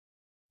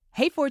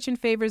Hey, Fortune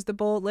Favors the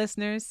Bold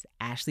listeners.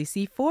 Ashley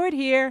C. Ford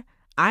here.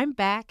 I'm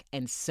back,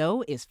 and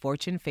so is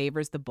Fortune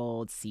Favors the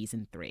Bold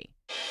Season 3.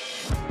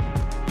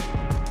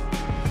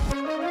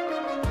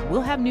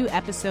 We'll have new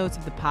episodes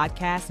of the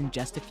podcast in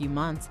just a few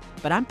months,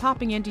 but I'm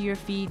popping into your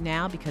feed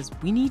now because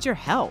we need your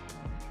help.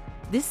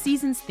 This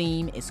season's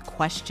theme is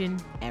Question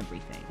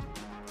Everything.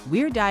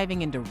 We're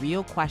diving into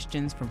real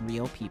questions from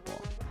real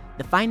people.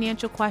 The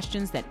financial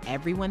questions that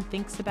everyone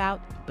thinks about,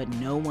 but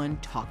no one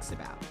talks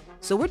about.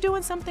 So we're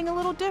doing something a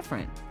little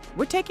different.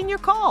 We're taking your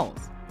calls.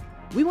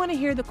 We want to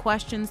hear the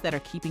questions that are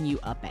keeping you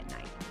up at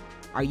night.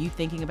 Are you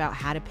thinking about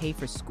how to pay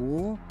for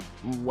school?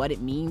 What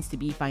it means to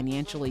be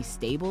financially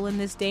stable in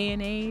this day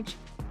and age?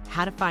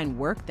 How to find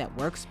work that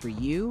works for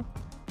you?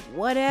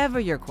 Whatever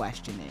your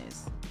question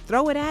is,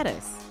 throw it at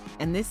us.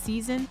 And this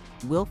season,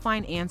 we'll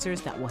find answers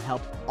that will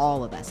help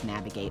all of us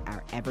navigate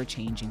our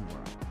ever-changing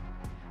world.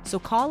 So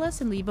call us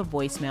and leave a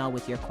voicemail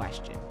with your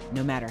question,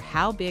 no matter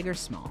how big or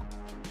small.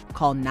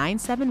 Call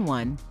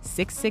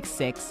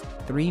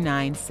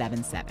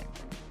 971-666-3977.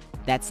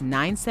 That's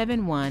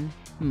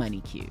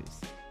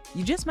 971-MONEY-QUEUES.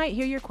 You just might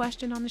hear your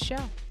question on the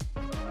show.